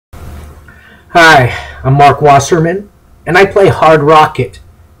Hi, I'm Marc Wasserman, and I play Hard Rocket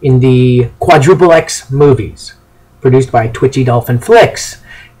in the Quadruple X movies, produced by Twitchy Dolphin Flicks.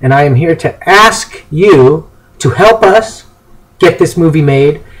 And I am here to ask you to help us get this movie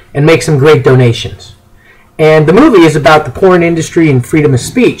made and make some great donations. And the movie is about the porn industry and freedom of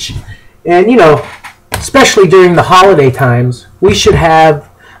speech. And, especially during the holiday times, we should have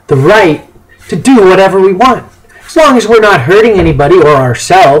the right to do whatever we want. As long as we're not hurting anybody or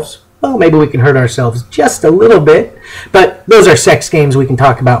ourselves. Well, maybe we can hurt ourselves just a little bit, but those are sex games we can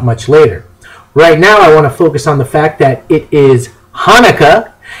talk about much later. Right now, I want to focus on the fact that it is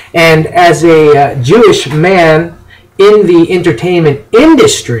Hanukkah, and as a Jewish man in the entertainment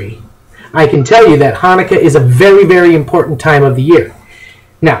industry, I can tell you that Hanukkah is a very, very important time of the year.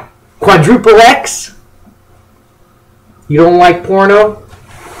 Now, Quadruple X, you don't like porno?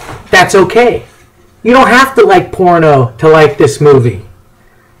 That's okay. You don't have to like porno to like this movie.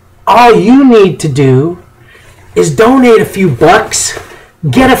 All you need to do is donate a few bucks,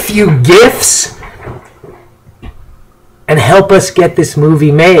 get a few gifts, and help us get this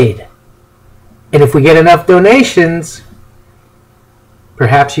movie made. And if we get enough donations,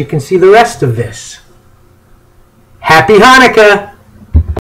 perhaps you can see the rest of this. Happy Hanukkah!